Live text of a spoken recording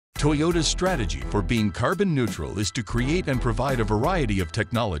Toyota's strategy for being carbon neutral is to create and provide a variety of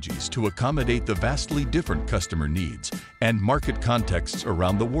technologies to accommodate the vastly different customer needs and market contexts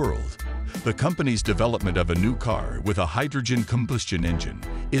around the world. The company's development of a new car with a hydrogen combustion engine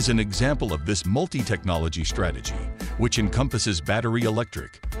is an example of this multi-technology strategy, which encompasses battery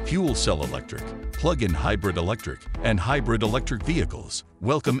electric, fuel cell electric, plug-in hybrid electric, and hybrid electric vehicles.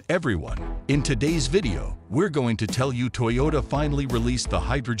 Welcome everyone! In today's video, we're going to tell you Toyota finally released the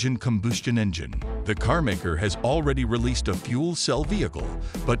hydrogen combustion engine. The carmaker has already released a fuel cell vehicle,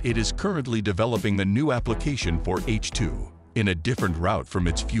 but it is currently developing a new application for H2. In a different route from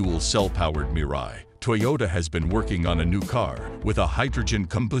its fuel cell-powered Mirai, Toyota has been working on a new car with a hydrogen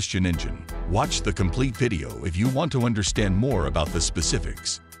combustion engine. Watch the complete video if you want to understand more about the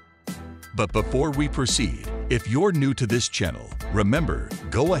specifics. But before we proceed, if you're new to this channel, remember,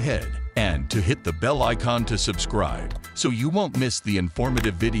 go ahead and to hit the bell icon to subscribe so you won't miss the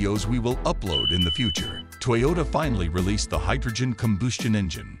informative videos we will upload in the future. Toyota finally released the hydrogen combustion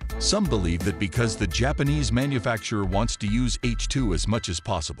engine. Some believe that because the Japanese manufacturer wants to use H2 as much as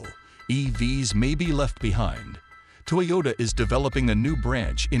possible, EVs may be left behind. Toyota is developing a new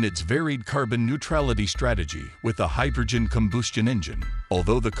branch in its varied carbon neutrality strategy with the hydrogen combustion engine.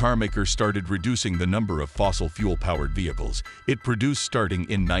 Although the carmaker started reducing the number of fossil fuel-powered vehicles it produced starting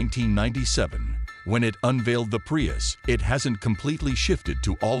in 1997, when it unveiled the Prius, it hasn't completely shifted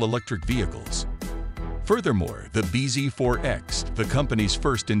to all-electric vehicles. Furthermore, the bZ4X, the company's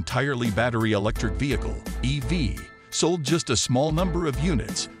first entirely battery electric vehicle, EV, sold just a small number of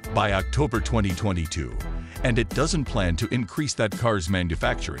units by October 2022, and it doesn't plan to increase that car's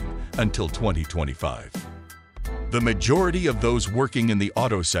manufacturing until 2025. The majority of those working in the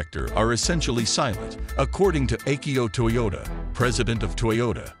auto sector are essentially silent, according to Akio Toyoda, president of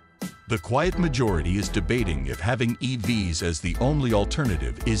Toyota. The quiet majority is debating if having EVs as the only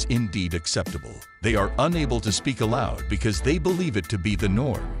alternative is indeed acceptable. They are unable to speak aloud because they believe it to be the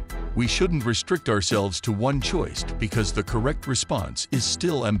norm. We shouldn't restrict ourselves to one choice because the correct response is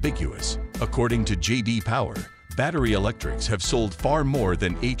still ambiguous. According to J.D. Power, battery electrics have sold far more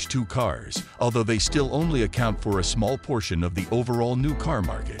than H2 cars, although they still only account for a small portion of the overall new car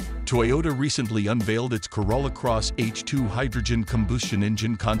market. Toyota recently unveiled its Corolla Cross H2 hydrogen combustion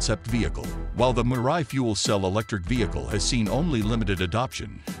engine concept vehicle. While the Mirai fuel cell electric vehicle has seen only limited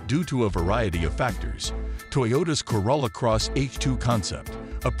adoption due to a variety of factors, Toyota's Corolla Cross H2 concept,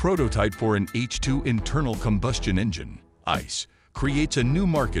 a prototype for an H2 internal combustion engine, ICE, creates a new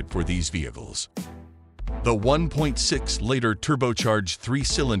market for these vehicles. The 1.6-liter turbocharged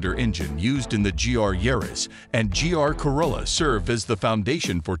three-cylinder engine used in the GR Yaris and GR Corolla serve as the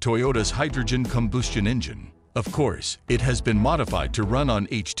foundation for Toyota's hydrogen combustion engine. Of course, it has been modified to run on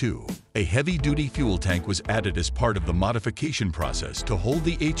H2. A heavy-duty fuel tank was added as part of the modification process to hold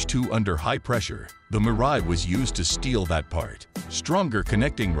the H2 under high pressure. The Mirai was used to steal that part. Stronger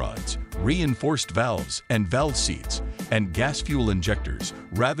connecting rods, reinforced valves and valve seats, and gas fuel injectors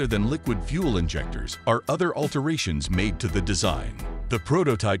rather than liquid fuel injectors are other alterations made to the design. The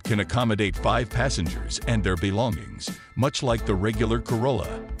prototype can accommodate 5 passengers and their belongings, much like the regular Corolla.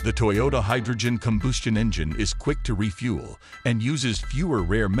 The Toyota hydrogen combustion engine is quick to refuel and uses fewer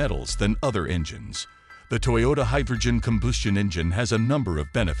rare metals than other engines. The Toyota hydrogen combustion engine has a number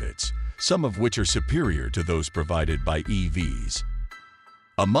of benefits, some of which are superior to those provided by EVs.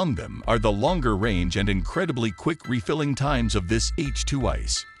 Among them are the longer range and incredibly quick refilling times of this H2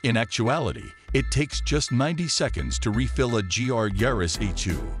 ICE. In actuality, it takes just 90 seconds to refill a GR Yaris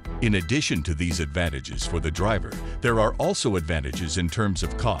H2. In addition to these advantages for the driver, there are also advantages in terms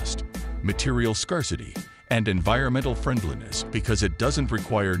of cost, material scarcity, and environmental friendliness because it doesn't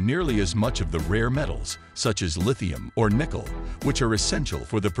require nearly as much of the rare metals, such as lithium or nickel, which are essential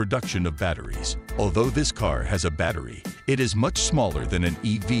for the production of batteries. Although this car has a battery, it is much smaller than an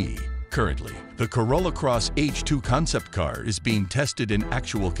EV. Currently, the Corolla Cross H2 concept car is being tested in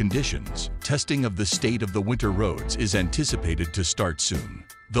actual conditions. Testing of the state of the winter roads is anticipated to start soon.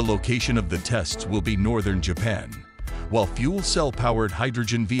 The location of the tests will be northern Japan. While fuel cell-powered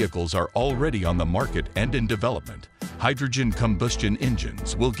hydrogen vehicles are already on the market and in development, hydrogen combustion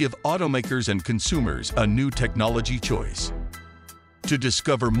engines will give automakers and consumers a new technology choice. To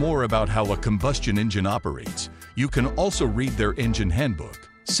discover more about how a combustion engine operates, you can also read their engine handbook.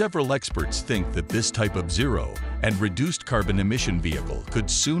 Several experts think that this type of zero and reduced carbon emission vehicle could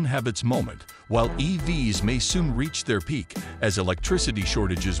soon have its moment, while EVs may soon reach their peak as electricity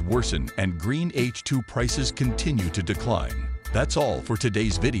shortages worsen and green H2 prices continue to decline. That's all for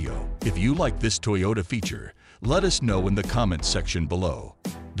today's video. If you like this Toyota feature, let us know in the comments section below.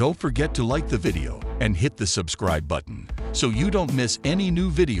 Don't forget to like the video and hit the subscribe button so you don't miss any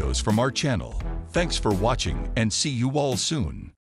new videos from our channel. Thanks for watching and see you all soon.